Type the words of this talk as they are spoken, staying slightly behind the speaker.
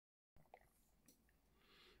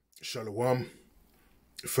Shalom.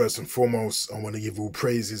 First and foremost, I want to give all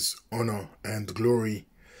praises, honor, and glory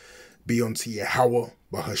be unto Yahweh,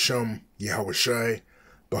 Bahasham, Yahweh Shai,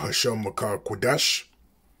 Bahasham Makar Kodash.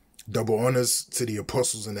 Double honors to the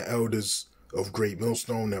apostles and the elders of Great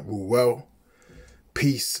Millstone that rule well.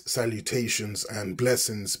 Peace, salutations, and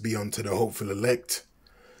blessings be unto the hopeful elect,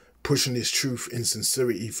 pushing this truth in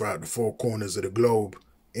sincerity throughout the four corners of the globe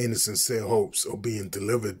in the sincere hopes of being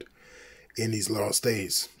delivered in these last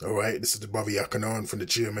days. All right, this is the brother Yakanan from the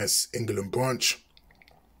GMS England branch,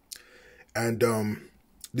 and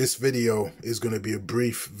this video is going to be a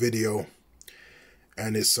brief video,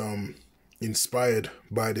 and it's inspired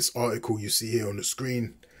by this article you see here on the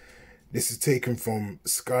screen. This is taken from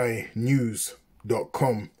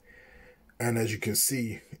skynews.com, and as you can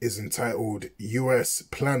see, is entitled "US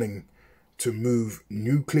Planning to Move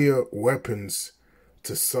Nuclear Weapons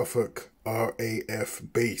to Suffolk RAF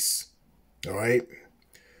Base." All right,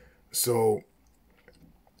 so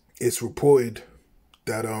it's reported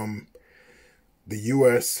that the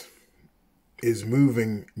U.S. is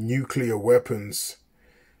moving nuclear weapons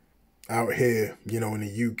out here, in the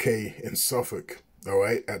U.K. in Suffolk. All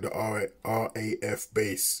right, at the RAF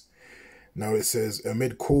base. Now it says,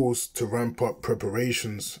 amid calls to ramp up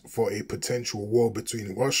preparations for a potential war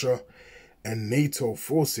between Russia and NATO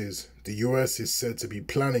forces, the U.S. is said to be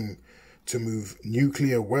planning to move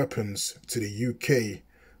nuclear weapons to the UK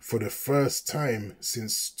for the first time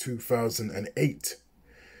since 2008.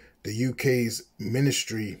 The UK's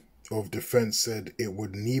Ministry of Defence said it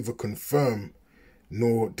would neither confirm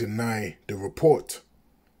nor deny the report.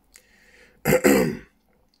 The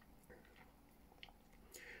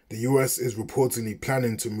US is reportedly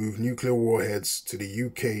planning to move nuclear warheads to the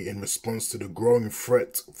UK in response to the growing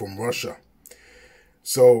threat from Russia.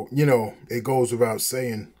 So, it goes without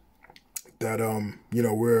saying that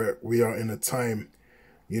we are in a time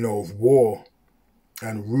of war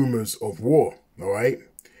and rumors of war. All right,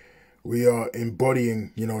 we are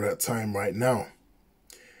embodying that time right now,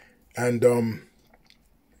 and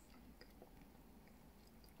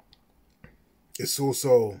it's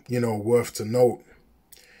also worth to note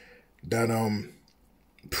that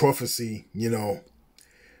prophecy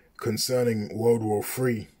concerning World War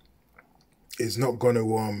III is not going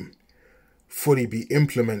to fully be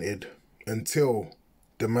implemented until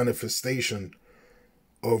the manifestation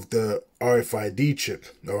of the RFID chip,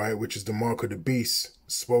 all right, which is the mark of the beast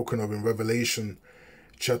spoken of in Revelation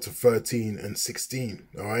chapter 13 and 16,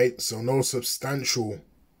 all right? So no substantial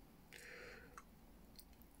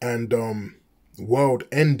and world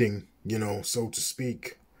ending, so to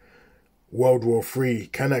speak, World War III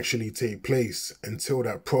can actually take place until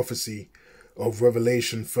that prophecy of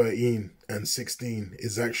Revelation 13 and 16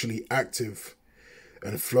 is actually active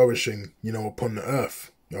and flourishing, upon the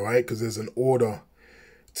earth, all right? Because there's an order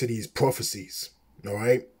to these prophecies, all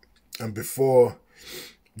right? And before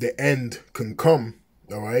the end can come,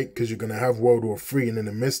 all right, because you're going to have World War III, and in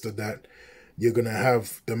the midst of that, you're going to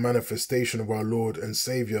have the manifestation of our Lord and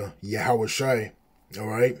Savior, Yahweh Shai, all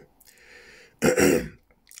right?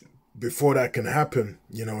 Before that can happen,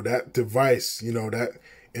 that device, that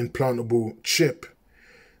implantable chip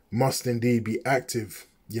must indeed be active,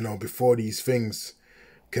 before these things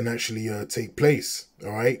can actually take place,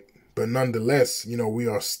 all right? But nonetheless, we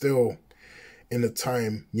are still in a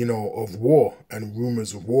time, of war and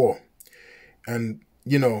rumors of war. And,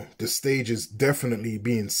 the stage is definitely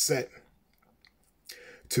being set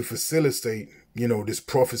to facilitate, this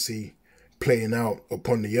prophecy playing out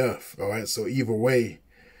upon the earth, all right? So either way,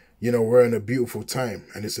 we're in a beautiful time,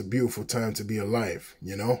 and it's a beautiful time to be alive,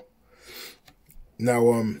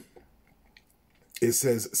 Now, it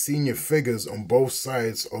says senior figures on both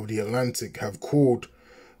sides of the Atlantic have called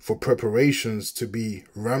for preparations to be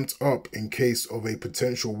ramped up in case of a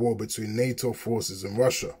potential war between NATO forces and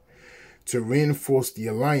Russia. To reinforce the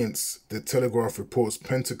alliance, the Telegraph reports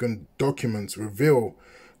Pentagon documents reveal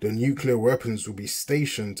the nuclear weapons will be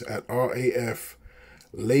stationed at RAF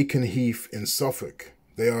Lakenheath in Suffolk.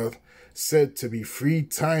 They are said to be 3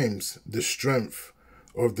 times the strength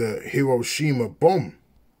of the Hiroshima bomb.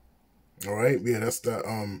 All right, yeah, that's the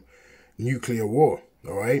nuclear war,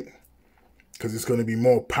 all right? Because it's going to be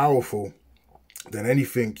more powerful than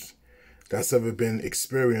anything that's ever been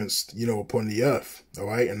experienced, upon the earth, all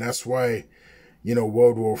right? And that's why,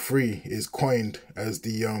 World War III is coined as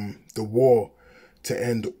the war to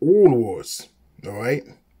end all wars, all right?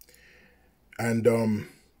 And,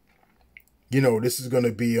 this is going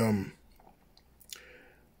to be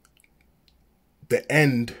the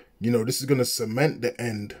end, this is going to cement the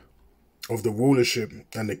end of the rulership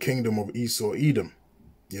and the kingdom of Esau Edom,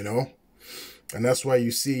 And that's why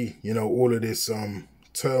you see, all of this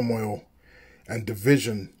turmoil and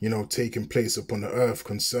division, taking place upon the earth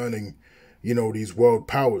concerning, these world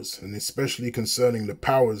powers, and especially concerning the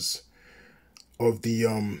powers of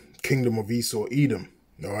the kingdom of Esau, Edom.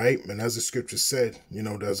 All right. And as the scripture said,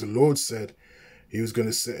 as the Lord said, he was going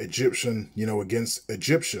to set Egyptian, against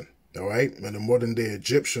Egyptian. All right. And the modern day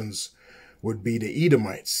Egyptians would be the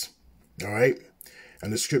Edomites. All right.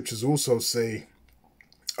 And the scriptures also say,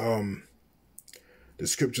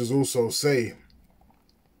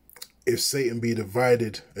 if Satan be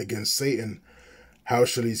divided against Satan, how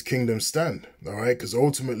shall his kingdom stand? All right. Because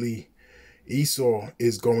ultimately Esau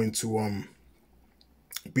is going to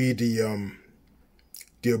be the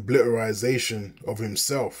obliteration of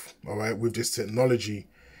himself, all right, with this technology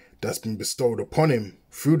that's been bestowed upon him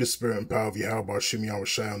through the spirit and power of Yahweh Shem Yahweh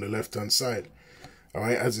Shai on the left-hand side. All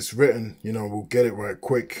right, as it's written, we'll get it right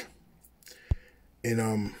quick.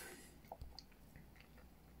 In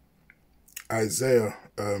Isaiah,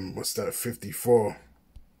 54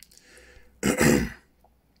 and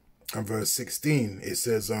verse 16, it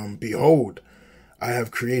says, behold, I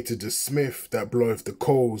have created the smith that bloweth the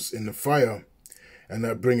coals in the fire, and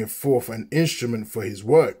that bringeth forth an instrument for his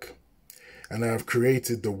work. And I have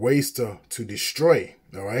created the waster to destroy.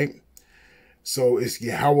 All right. So it's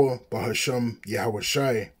Yahweh, Bahasham, Yahweh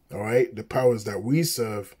Shai. All right. The powers that we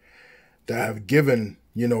serve that have given,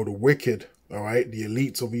 the wicked, all right, the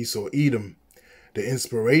elites of Esau, Edom, the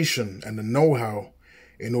inspiration and the know-how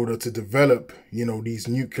in order to develop, these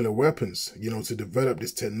nuclear weapons, to develop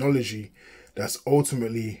this technology that's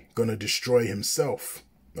ultimately going to destroy himself.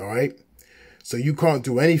 All right. So you can't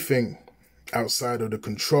do anything outside of the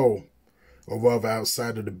control, or rather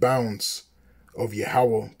outside of the bounds of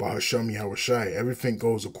Yahweh, Bahasham Yahweh Shai. Everything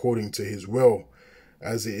goes according to his will,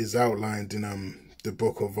 as it is outlined in the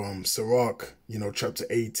book of Sirach, chapter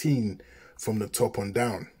 18, from the top on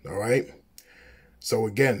down. All right. So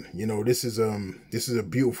again, this is a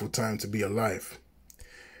beautiful time to be alive.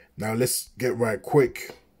 Now let's get right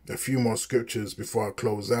quick. A few more scriptures before I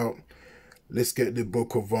close out. Let's get the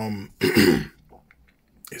book of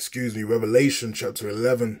Revelation chapter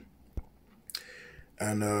 11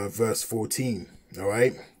 and verse 14. All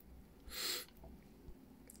right.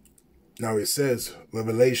 Now it says,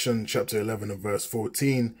 Revelation chapter 11 and verse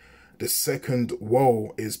 14, the second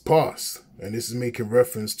woe is past. And this is making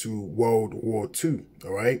reference to World War II.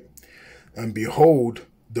 All right. And behold,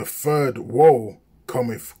 the third woe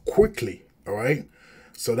cometh quickly. All right.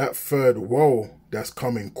 So that third woe that's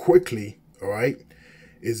coming quickly, all right,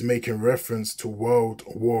 is making reference to World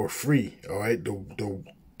War III. All right.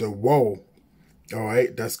 The woe, all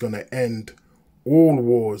right, that's going to end all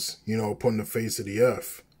wars, upon the face of the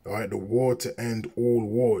earth. All right. The war to end all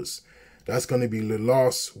wars. That's going to be the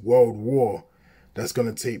last world war that's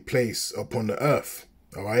going to take place upon the earth.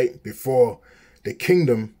 All right. Before the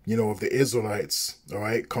kingdom, of the Israelites, all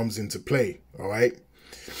right, comes into play. All right.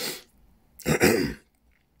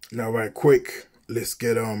 Now, right quick, let's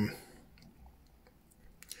get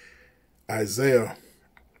Isaiah.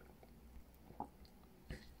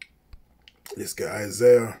 Let's get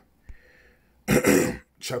Isaiah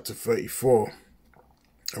chapter 34,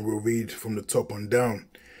 and we'll read from the top on down.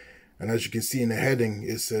 And as you can see in the heading,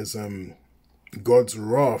 it says God's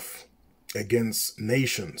wrath against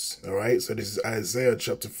nations. All right, so this is Isaiah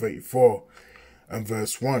chapter 34 and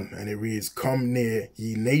verse 1, and it reads, come near,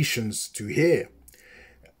 ye nations, to hear,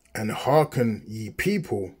 and hearken, ye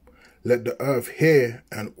people, let the earth hear,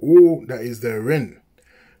 and all that is therein,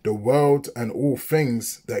 the world and all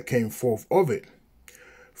things that came forth of it.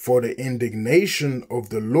 For the indignation of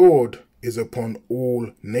the Lord is upon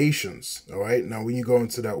all nations. All right. Now, when you go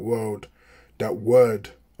into that word,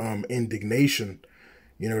 indignation,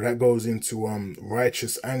 that goes into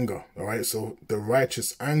righteous anger. All right. So the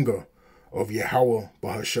righteous anger of Yahweh,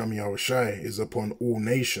 Bahasham Yahweh Shai, is upon all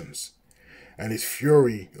nations, and his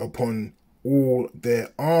fury upon all their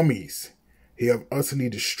armies. He have utterly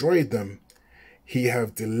destroyed them. He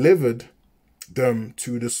have delivered them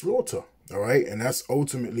to the slaughter. All right. And that's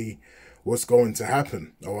ultimately what's going to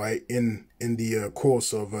happen. All right. In the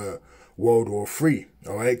course of World War III.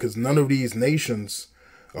 All right. Because none of these nations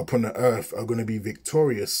upon the earth are going to be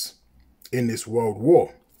victorious in this world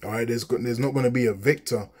war. All right. There's not going to be a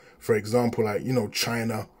victor, for example, like,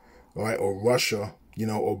 China, all right, or Russia,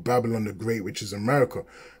 or Babylon the Great, which is America.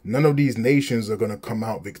 None of these nations are going to come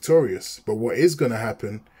out victorious. But what is going to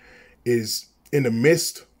happen is, in the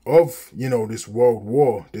midst of, this world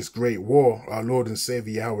war, this great war, our Lord and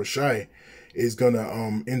Savior Yahweh Shai is going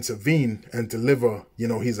to intervene and deliver,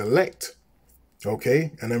 his elect.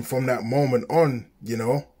 Okay. And then from that moment on,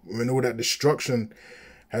 when all that destruction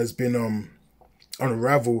has been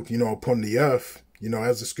unraveled, upon the earth, You know,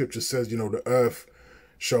 as the scripture says, you know, the earth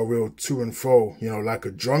shall reel to and fro, you know, like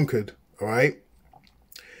a drunkard, all right?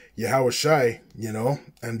 Yahushai, you know,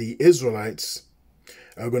 and the Israelites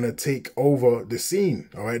are going to take over the scene,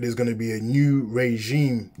 all right? There's going to be a new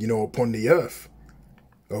regime, you know, upon the earth,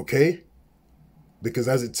 okay? Because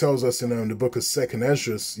as it tells us in the book of 2nd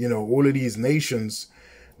Esdras, you know, all of these nations,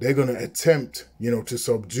 they're going to attempt, you know, to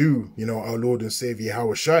subdue, you know, our Lord and Savior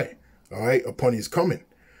Yahushai, all right, upon his coming,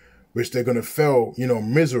 which they're going to fail, you know,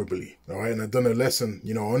 miserably, all right? And I've done a lesson,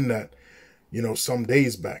 you know, on that, you know, some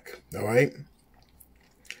days back, all right?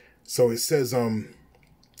 So it says,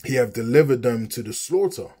 he have delivered them to the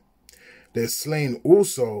slaughter. Their slain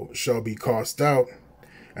also shall be cast out,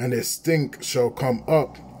 and their stink shall come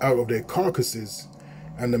up out of their carcasses,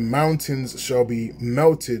 and the mountains shall be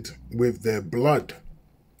melted with their blood.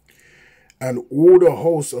 And all the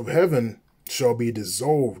hosts of heaven shall be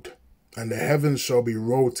dissolved, and the heavens shall be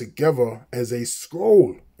rolled together as a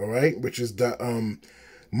scroll, all right, which is that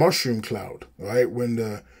mushroom cloud, all right, when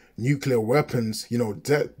the nuclear weapons, you know,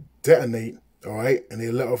 detonate, all right, and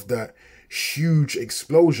they let off that huge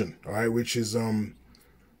explosion, all right, which is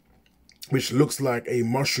which looks like a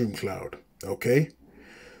mushroom cloud, okay?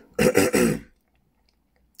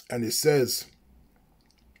 And it says,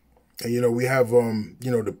 and you know, we have you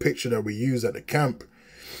know, the picture that we use at the camp,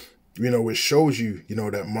 you know, which shows you, you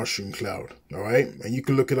know, that mushroom cloud, all right? And you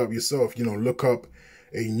can look it up yourself, you know, look up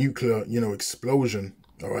a nuclear, you know, explosion,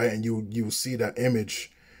 all right, and you'll see that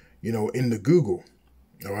image, you know, in the Google,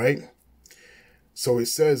 all right? So it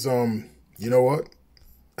says, you know what?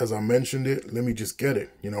 As I mentioned it, let me just get it.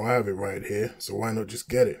 You know, I have it right here, so why not just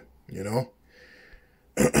get it, you know?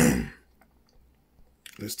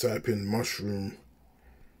 Let's type in mushroom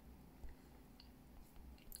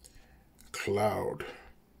cloud.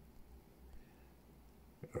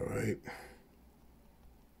 All right.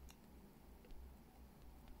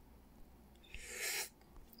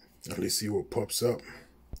 Let's see what pops up.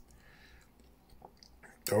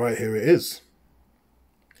 All right, here it is.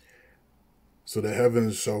 So the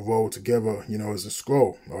heavens shall roll together, you know, as a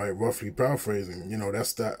scroll. All right, roughly paraphrasing. You know,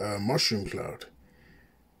 that's that mushroom cloud.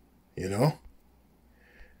 You know?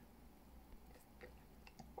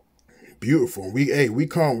 Beautiful. We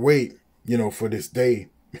can't wait, you know, for this day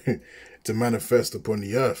to manifest upon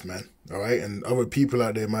the earth, man. All right? And other people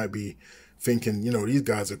out there might be thinking, you know, these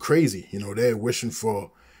guys are crazy. You know, they're wishing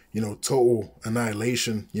for, you know, total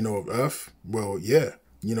annihilation, you know, of earth. Well, yeah,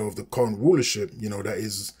 you know, of the current rulership, you know, that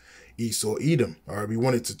is Esau, Edom. All right, we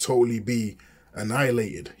want it to totally be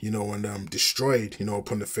annihilated, you know, and destroyed, you know,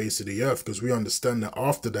 upon the face of the earth, because we understand that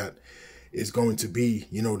after that is going to be,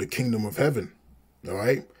 you know, the kingdom of heaven. All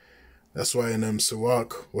right, that's why in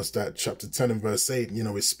Sirach, what's that, chapter 10 and verse 8, you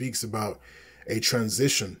know, it speaks about a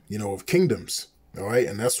transition, you know, of kingdoms. All right,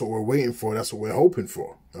 and that's what we're waiting for. That's what we're hoping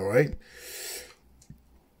for. All right.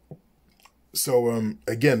 So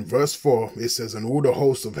again, verse 4, it says, and all the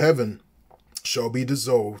hosts of heaven shall be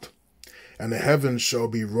dissolved, and the heavens shall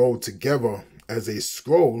be rolled together as a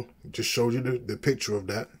scroll. Just showed you the picture of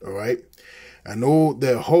that, all right? And all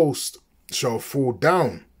their host shall fall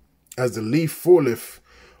down, as the leaf falleth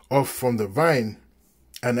off from the vine,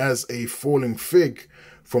 and as a falling fig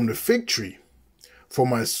from the fig tree. For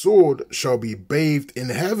my sword shall be bathed in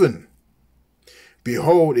heaven.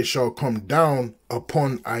 Behold, it shall come down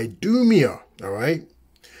upon Idumea, all right,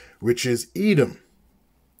 which is Edom,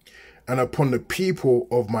 and upon the people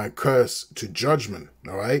of my curse to judgment,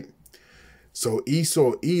 all right? So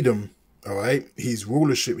Esau, Edom, all right, his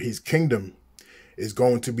rulership, his kingdom is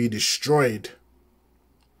going to be destroyed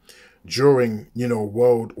during, you know,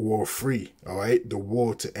 World War III, all right? The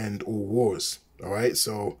war to end all wars, all right?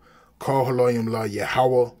 So, Kal Halayim La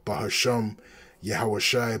Yahweh, Bahasham,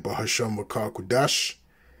 Yahushai, Bahasham Rakar Kudash,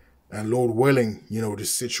 and Lord willing, you know,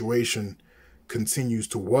 this situation continues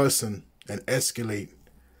to worsen and escalate,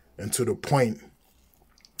 and to the point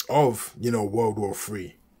of, you know, World War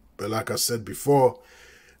III. But like I said before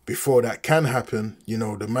that can happen, you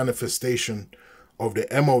know, the manifestation of the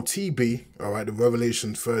MOTB, all right, the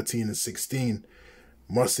Revelation 13 and 16,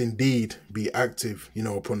 must indeed be active, you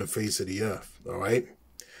know, upon the face of the earth, all right?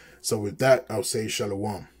 So with that, I'll say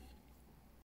shalom.